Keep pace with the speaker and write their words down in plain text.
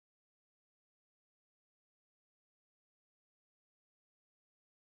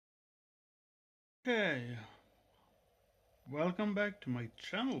Okay, welcome back to my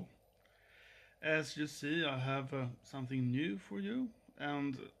channel. As you see, I have something new for you,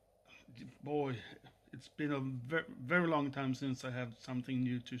 and boy, it's been a very long time since I have something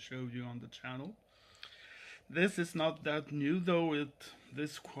new to show you on the channel. This is not that new though.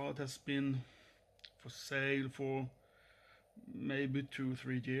 This quad has been for sale for maybe 2 or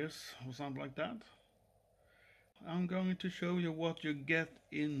 3 years or something like that. I'm going to show you what you get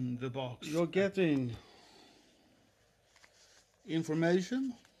in the box. You're getting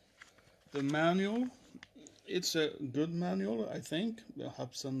information, the manual. It's a good manual, I think.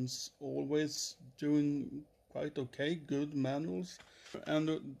 Hubsan's always doing quite okay, good manuals. And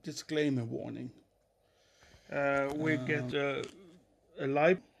a disclaimer warning. We get a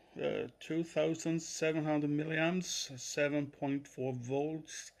live 2700 milliamps, 7.4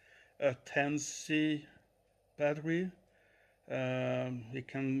 volts, a 10C battery. It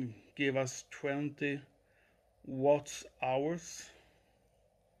can give us 20 watts hours.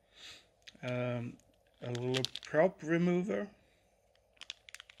 A little prop remover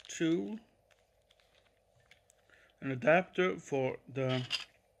tool, an adapter for the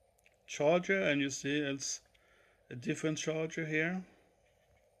charger, and you see it's a different charger here,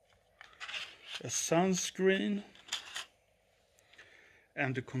 a sunscreen,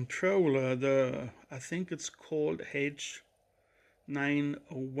 and the controller, I think it's called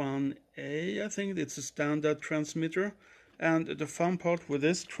H501A. I think it's a standard transmitter. And the fun part with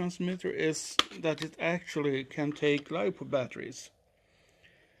this transmitter is that it actually can take LiPo batteries,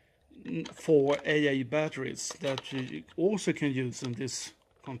 for AA batteries that you also can use in this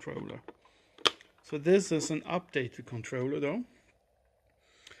controller. So this is an updated controller though.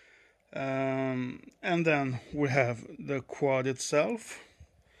 And then we have the quad itself.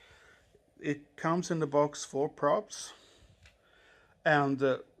 It comes in the box 4 props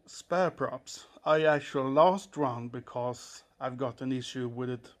and spare props. I actually lost one because I've got an issue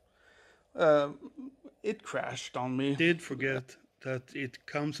with it. It crashed on me. I did forget that it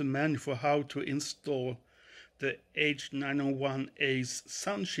comes in manual for how to install the H501A's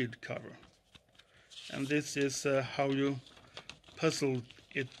sunshield cover. And this is how you puzzle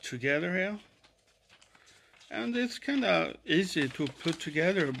it together here. And it's kind of easy to put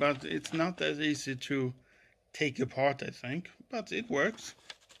together, but it's not as easy to take apart, I think, but it works.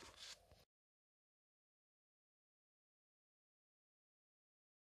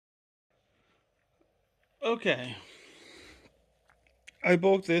 Okay, I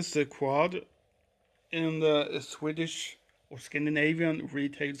bought this quad in the Swedish or Scandinavian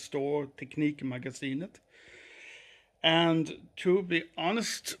retail store Teknikmagasinet, and to be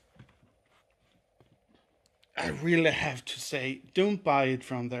honest, I really have to say, don't buy it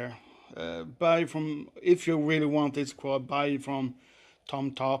from there. Buy from, if you really want this quad, buy it from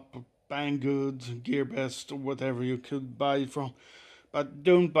Tom Top, Banggood, Gearbest, or whatever you could buy it from. But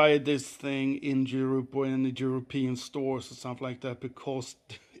don't buy this thing in Europe or in the European stores or something like that, because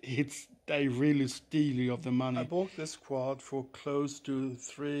they really steal you of the money. I bought this quad for close to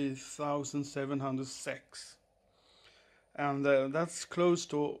 3,706, and that's close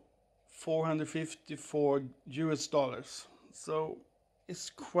to 454 US dollars. So it's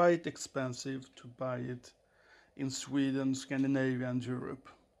quite expensive to buy it in Sweden, Scandinavia, and Europe.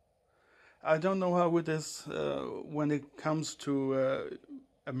 I don't know how it is when it comes to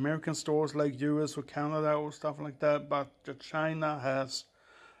American stores like US or Canada or stuff like that, but China has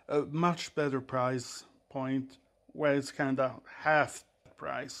a much better price point where it's kind of half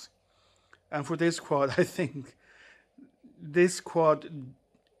price. And for this quad, I think this quad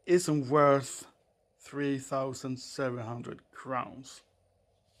isn't worth 3,700 crowns.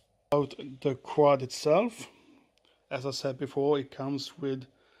 About the quad itself, as I said before, it comes with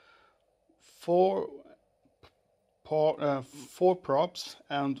four props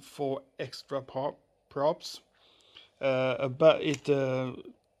and 4 extra props. But it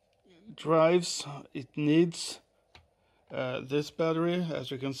needs this battery, as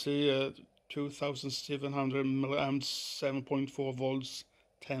you can see, 2700 milliamps, 7.4 volts,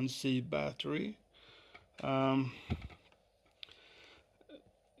 10C battery.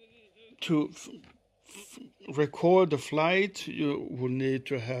 To record the flight, you will need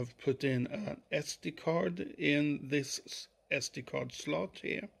to have put in an SD card in this SD card slot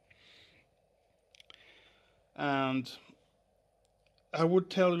here. And I would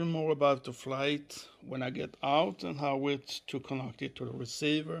tell you more about the flight when I get out and how to connect it to the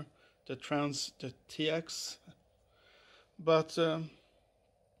receiver, the TX. But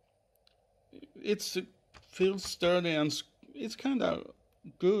it feels sturdy and it's kind of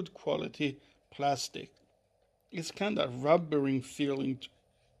good quality plastic. It's kind of rubbering feeling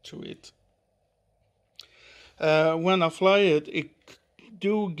to it. When I fly it, it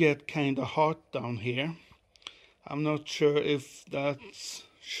do get kind of hot down here. I'm not sure if that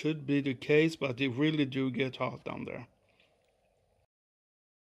should be the case, but it really do get hot down there.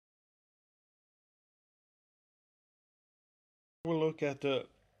 We'll look at the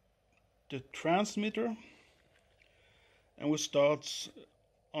transmitter, and we start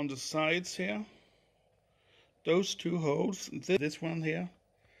on the sides here. Those two holes, this one here,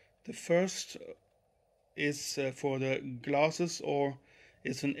 the first is for the glasses, or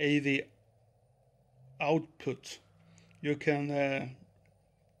it's an AV output. You can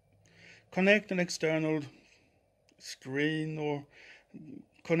connect an external screen or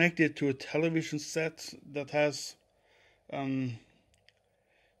connect it to a television set that has a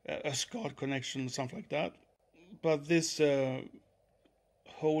SCART connection, something like that. But this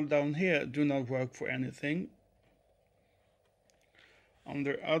hole down here do not work for anything. On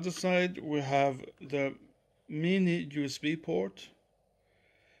the other side we have the mini USB port.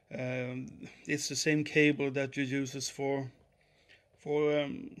 It's the same cable that you use for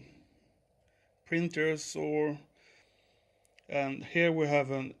printers, and here we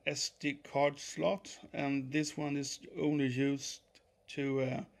have an SD card slot, and this one is only used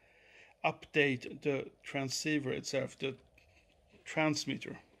to update the transceiver itself, the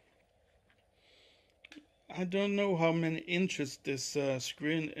transmitter. I don't know how many inches this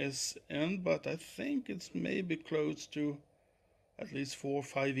screen is in, but I think it's maybe close to at least 4 or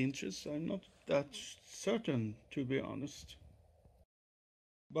 5 inches. I'm not that certain, to be honest.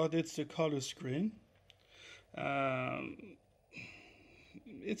 But it's a color screen.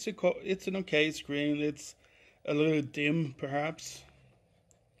 It's an okay screen. It's a little dim, perhaps.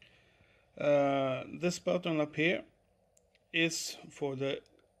 This button up here is for the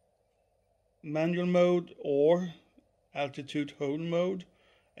manual mode or altitude hold mode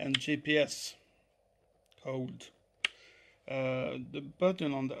and GPS hold. The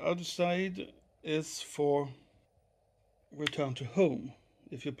button on the other side is for return to home.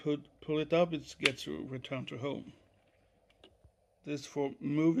 If you pull it up, it gets to return to home. This is for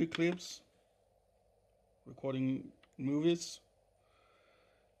movie clips, recording movies,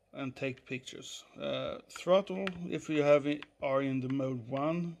 and take pictures. Throttle, if you are in the mode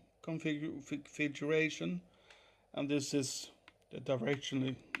 1 configuration, and this is the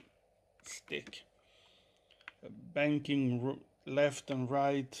directional stick. Banking left and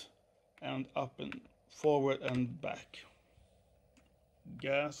right, and up and forward and back.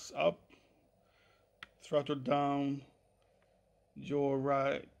 Gas up, throttle down, your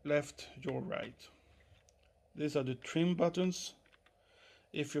right, left, your right. These are the trim buttons.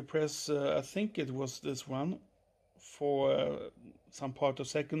 If you press, I think it was this one, for some part of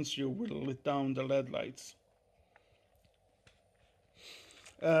seconds you will lit down the LED lights.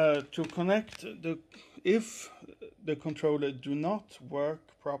 To connect if the controller do not work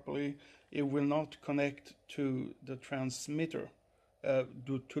properly, it will not connect to the transmitter, to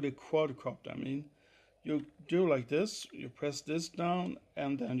the quadcopter. I mean, you do like this, you press this down,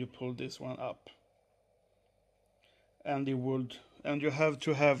 and then you pull this one up, and you have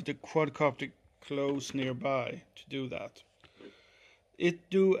to have the quadcopter close nearby to do that. It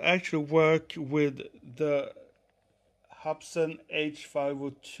do actually work with the Hubsan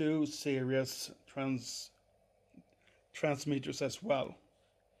H502 series transmitters as well.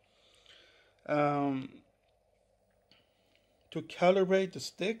 To calibrate the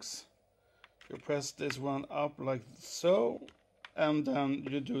sticks, you press this one up like so, and then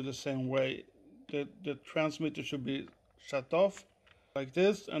you do the same way. The transmitter should be shut off like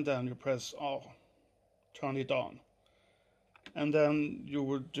this, and then you press turn it on, and then you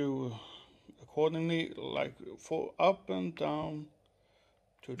will do accordingly, like for up and down,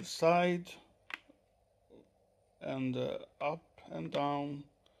 to the side, and up and down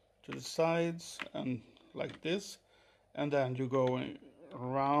to the sides, and like this, and then you go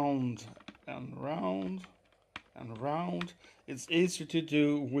round and round and round. It's easy to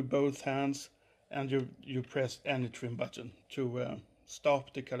do with both hands, and you press any trim button to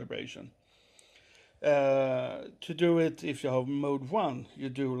stop the calibration. To do it, if you have mode 1, you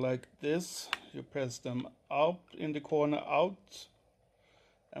do like this. You press them out in the corner, out,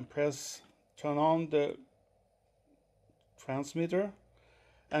 and turn on the transmitter,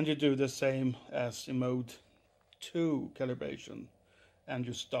 and you do the same as in mode 2 calibration, and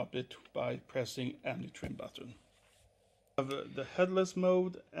you stop it by pressing any trim button. You have the headless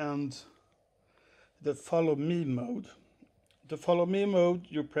mode and the follow me mode. The follow me mode,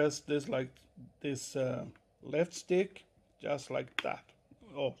 you press this like this left stick, just like that.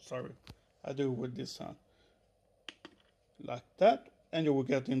 Oh, sorry, I do with this hand, like that, and you will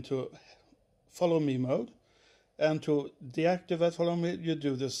get into follow me mode. And to deactivate follow me, you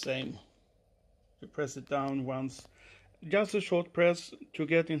do the same. You press it down once. Just a short press. To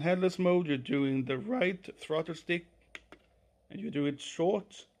get in headless mode, you're doing the right throttle stick, and you do it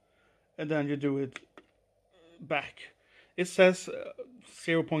short, and then you do it back. It says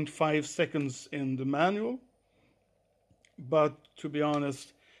 0.5 seconds in the manual, but to be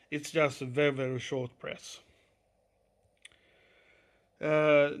honest, it's just a very, very short press.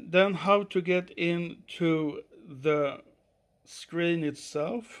 Then how to get into the screen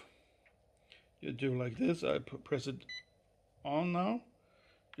itself. You do like this. I press it on now.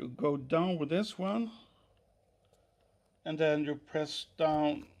 You go down with this one, and then you press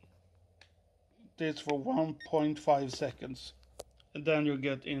down this for 1.5 seconds, and then you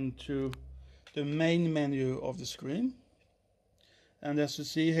get into the main menu of the screen. And as you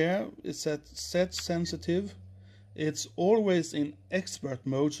see here, it's set sensitive. It's always in expert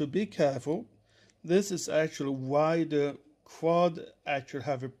mode, so be careful. This is actually why the quad actually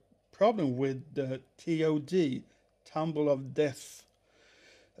have a problem with the TOD, tumble of death.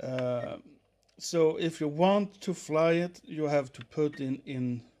 So if you want to fly it, you have to put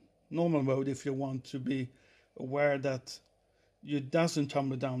in normal mode if you want to be aware that it doesn't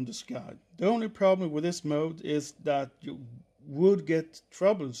tumble down the sky. The only problem with this mode is that you would get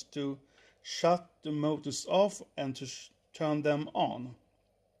troubles to shut the motors off and to turn them on.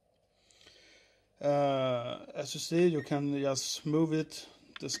 As you see, you can just move it,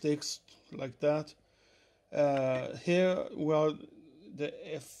 the sticks like that. Here, well, the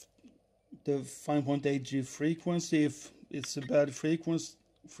 5.8 G frequency. If it's a bad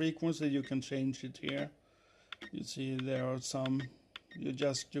frequency, you can change it here. You see there are some. You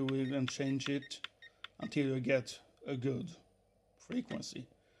just do it and change it until you get a good frequency.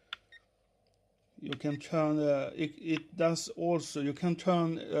 You can turn it does also, you can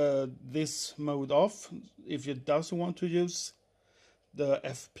turn this mode off. If you doesn't want to use the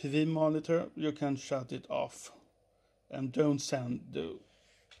FPV monitor, you can shut it off and don't save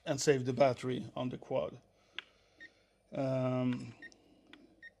the battery on the quad.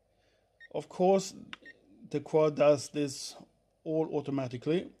 Of course, the quad does this all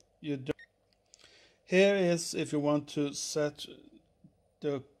automatically. Here is if you want to set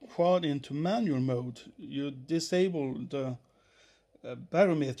the quad into manual mode. You disable the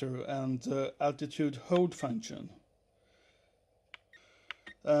barometer and altitude hold function.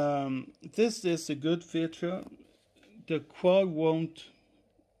 This is a good feature. The quad won't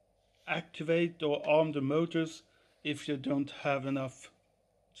activate or arm the motors if you don't have enough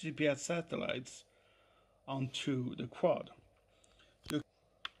GPS satellites onto the quad.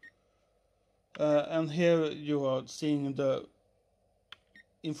 And here you are seeing the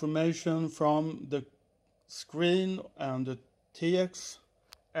information from the screen and the TX,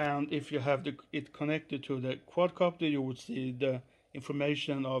 and if you have it connected to the quadcopter, you would see the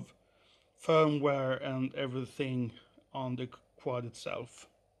information of firmware and everything on the quad itself.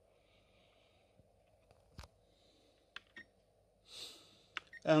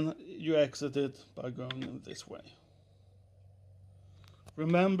 And you exit it by going in this way.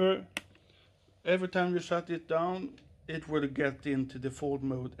 Remember, every time you shut it down, it will get into default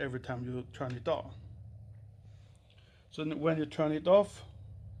mode every time you turn it on. So when you turn it off,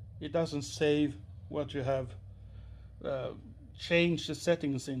 it doesn't save what you have changed the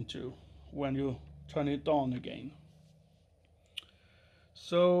settings into when you turn it on again.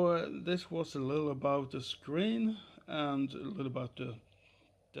 So this was a little about the screen and a little about the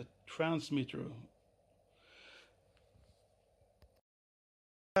transmitter.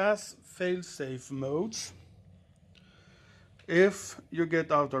 Has fail-safe modes. If you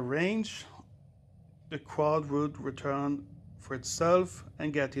get out of range, the quad would return for itself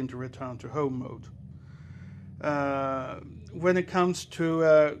and get into return to home mode. When it comes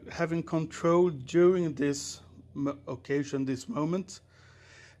to having control during this occasion, this moment,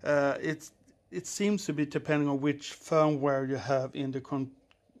 it seems to be depending on which firmware you have in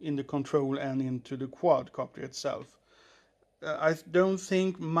the control and into the quadcopter itself. I don't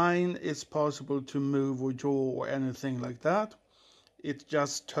think mine is possible to move or draw or anything like that. It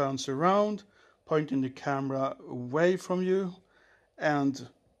just turns around, pointing the camera away from you and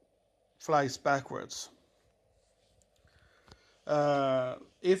flies backwards.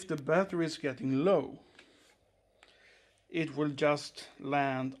 If the battery is getting low, it will just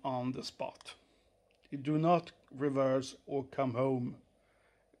land on the spot. It do not reverse or come home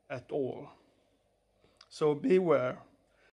at all. So beware.